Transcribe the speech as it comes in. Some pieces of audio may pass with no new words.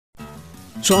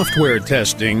Software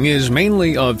testing is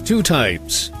mainly of two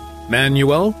types: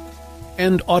 manual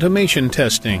and automation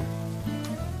testing.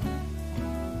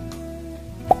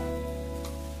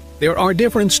 There are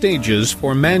different stages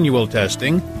for manual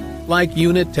testing, like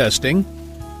unit testing,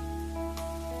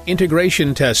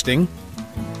 integration testing,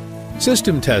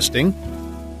 system testing,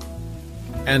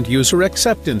 and user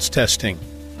acceptance testing.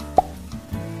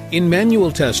 In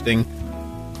manual testing,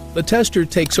 the tester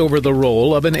takes over the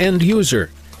role of an end user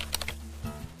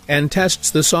and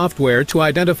tests the software to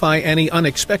identify any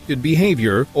unexpected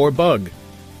behavior or bug.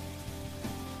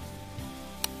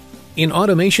 In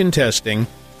automation testing,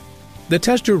 the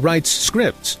tester writes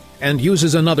scripts and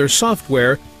uses another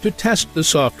software to test the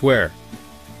software.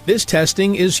 This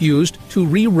testing is used to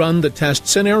rerun the test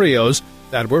scenarios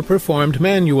that were performed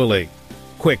manually,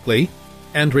 quickly,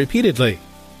 and repeatedly.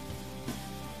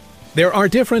 There are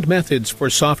different methods for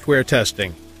software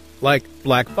testing, like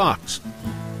black box,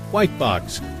 white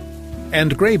box,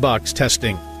 and gray box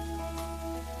testing.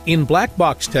 In black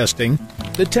box testing,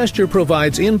 the tester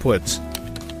provides inputs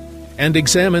and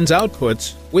examines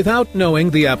outputs without knowing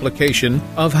the application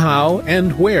of how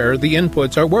and where the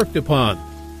inputs are worked upon.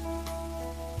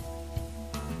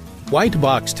 White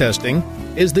box testing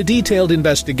is the detailed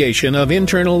investigation of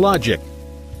internal logic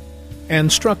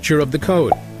and structure of the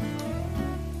code.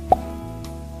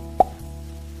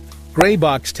 Gray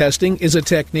box testing is a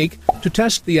technique to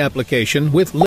test the application with